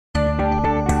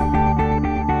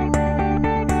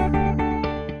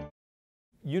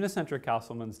Unicentric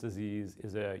Castleman's disease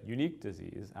is a unique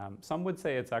disease. Some would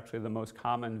say it's actually the most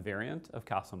common variant of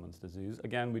Castleman's disease.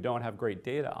 Again, we don't have great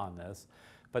data on this,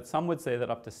 but some would say that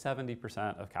up to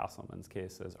 70% of Castleman's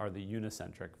cases are the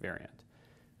unicentric variant.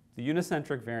 The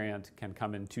unicentric variant can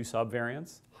come in two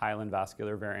subvariants, hyaline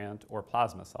vascular variant or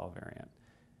plasma cell variant.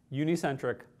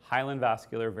 Unicentric hyaline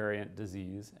vascular variant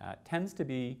disease tends to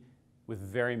be with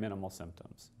very minimal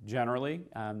symptoms. Generally,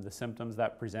 the symptoms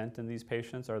that present in these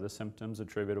patients are the symptoms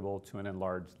attributable to an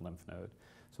enlarged lymph node.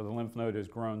 So the lymph node has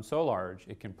grown so large,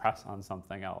 it can press on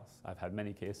something else. I've had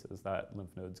many cases that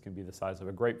lymph nodes can be the size of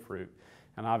a grapefruit.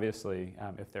 And obviously,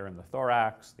 if they're in the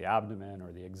thorax, the abdomen,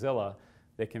 or the axilla,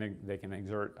 they can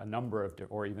exert a number of,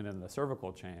 or even in the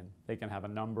cervical chain, they can have a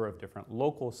number of different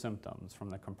local symptoms from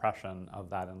the compression of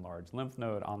that enlarged lymph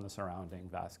node on the surrounding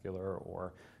vascular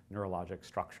or neurologic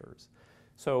structures.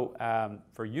 So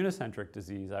for unicentric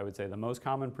disease, I would say the most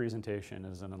common presentation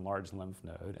is an enlarged lymph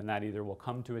node, and that either will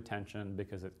come to attention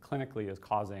because it clinically is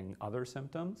causing other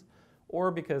symptoms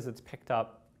or because it's picked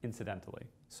up incidentally.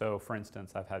 So for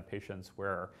instance, I've had patients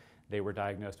where they were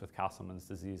diagnosed with Castleman's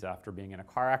disease after being in a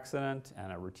car accident,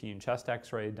 and a routine chest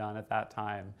x-ray done at that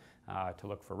time to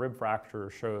look for rib fracture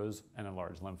shows an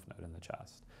enlarged lymph node in the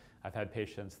chest. I've had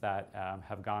patients that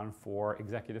have gone for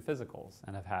executive physicals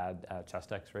and have had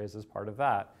chest x-rays as part of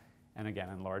that. And again,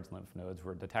 enlarged lymph nodes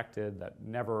were detected that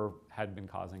never had been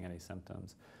causing any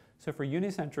symptoms. So for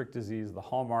unicentric disease, the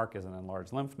hallmark is an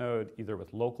enlarged lymph node, either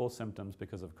with local symptoms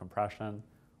because of compression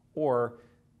or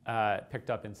picked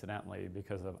up incidentally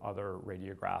because of other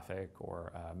radiographic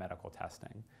or medical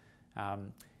testing.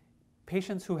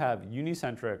 Patients who have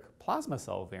unicentric plasma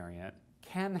cell variant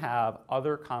can have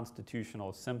other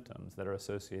constitutional symptoms that are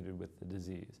associated with the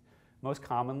disease. Most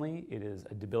commonly, it is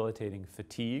a debilitating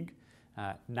fatigue,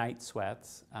 night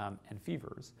sweats, and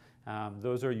fevers.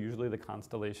 Those are usually the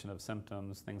constellation of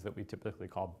symptoms, things that we typically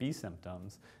call B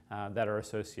symptoms, that are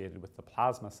associated with the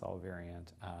plasma cell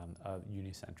variant of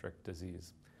unicentric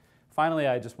disease. Finally,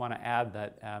 I just want to add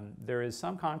that there is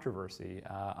some controversy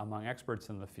among experts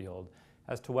in the field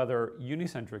as to whether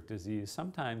unicentric disease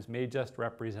sometimes may just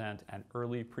represent an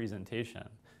early presentation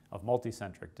of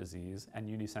multicentric disease, and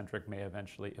unicentric may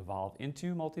eventually evolve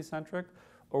into multicentric,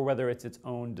 or whether it's its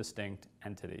own distinct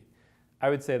entity. I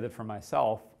would say that for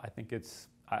myself,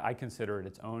 I consider it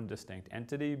its own distinct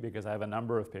entity because I have a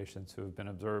number of patients who have been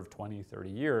observed 20, 30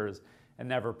 years and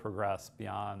never progress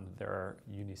beyond their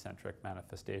unicentric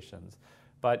manifestations.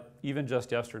 But even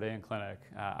just yesterday in clinic,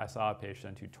 I saw a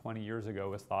patient who 20 years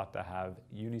ago was thought to have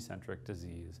unicentric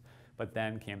disease, but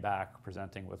then came back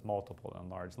presenting with multiple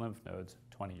enlarged lymph nodes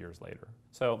 20 years later.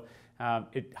 So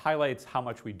it highlights how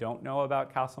much we don't know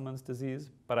about Castleman's disease,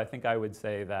 but I think I would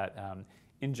say that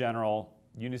in general,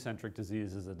 unicentric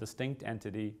disease is a distinct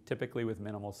entity, typically with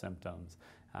minimal symptoms,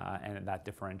 and that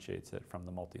differentiates it from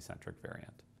the multicentric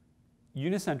variant.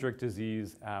 Unicentric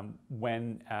disease,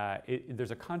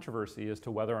 there's a controversy as to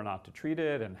whether or not to treat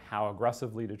it and how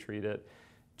aggressively to treat it.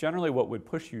 Generally, what would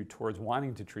push you towards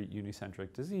wanting to treat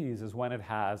unicentric disease is when it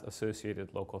has associated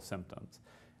local symptoms.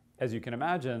 As you can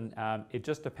imagine, it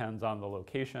just depends on the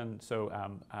location. So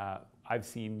I've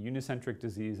seen unicentric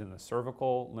disease in the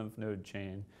cervical lymph node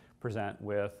chain present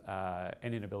with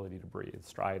an inability to breathe,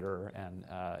 stridor, and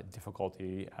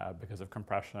difficulty because of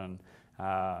compression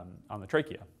on the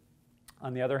trachea.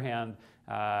 On the other hand,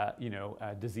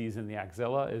 disease in the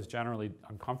axilla is generally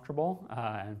uncomfortable,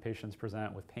 and patients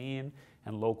present with pain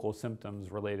and local symptoms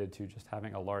related to just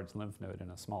having a large lymph node in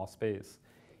a small space.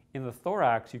 In the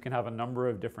thorax, you can have a number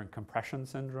of different compression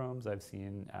syndromes. I've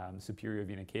seen superior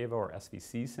vena cava or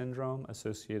SVC syndrome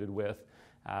associated with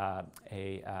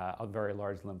a very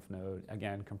large lymph node.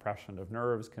 Again, compression of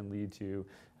nerves can lead to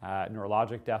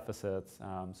neurologic deficits.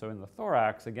 So in the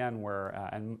thorax, again,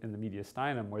 and in the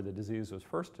mediastinum, where the disease was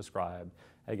first described,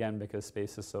 again, because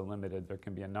space is so limited, there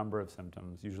can be a number of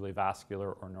symptoms, usually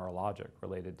vascular or neurologic,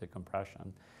 related to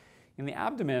compression. In the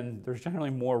abdomen, there's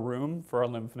generally more room for a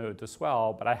lymph node to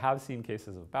swell, but I have seen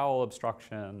cases of bowel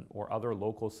obstruction or other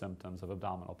local symptoms of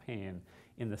abdominal pain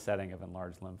in the setting of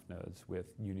enlarged lymph nodes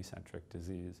with unicentric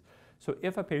disease. So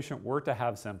if a patient were to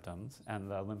have symptoms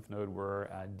and the lymph node were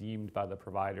deemed by the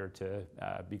provider to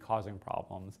be causing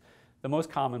problems, the most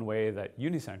common way that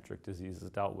unicentric disease is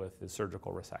dealt with is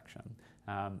surgical resection.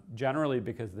 Generally,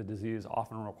 because the disease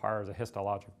often requires a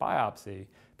histologic biopsy,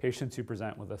 patients who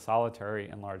present with a solitary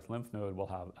enlarged lymph node will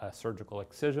have a surgical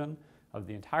excision of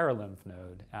the entire lymph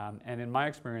node. And in my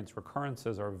experience,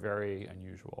 recurrences are very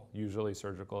unusual. Usually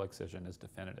surgical excision is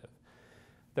definitive.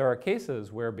 There are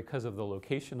cases where, because of the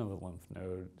location of the lymph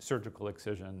node, surgical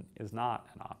excision is not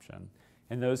an option.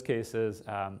 In those cases,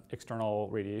 external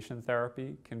radiation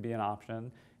therapy can be an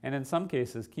option, and in some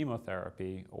cases,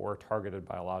 chemotherapy or targeted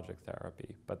biologic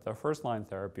therapy. But the first-line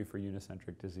therapy for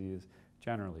unicentric disease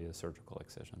generally is surgical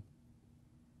excision.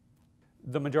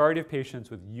 The majority of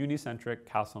patients with unicentric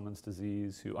Castleman's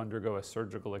disease who undergo a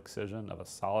surgical excision of a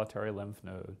solitary lymph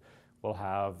node will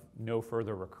have no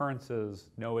further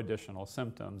recurrences, no additional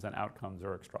symptoms, and outcomes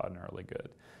are extraordinarily good.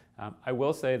 I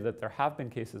will say that there have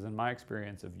been cases in my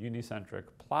experience of unicentric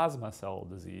plasma cell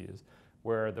disease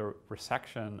where the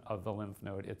resection of the lymph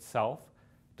node itself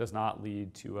does not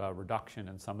lead to a reduction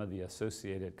in some of the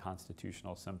associated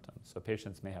constitutional symptoms. So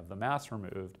patients may have the mass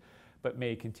removed, but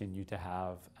may continue to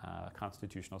have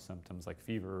constitutional symptoms like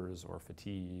fevers or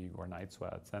fatigue or night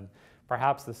sweats. And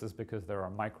perhaps this is because there are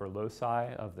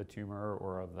microloci of the tumor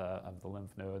or of the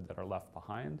lymph node that are left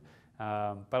behind.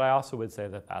 But I also would say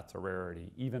that that's a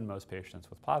rarity. Even most patients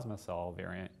with plasma cell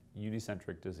variant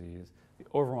unicentric disease, the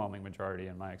overwhelming majority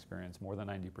in my experience, more than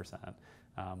 90%,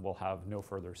 will have no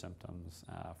further symptoms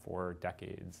for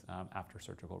decades after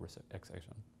surgical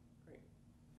excision.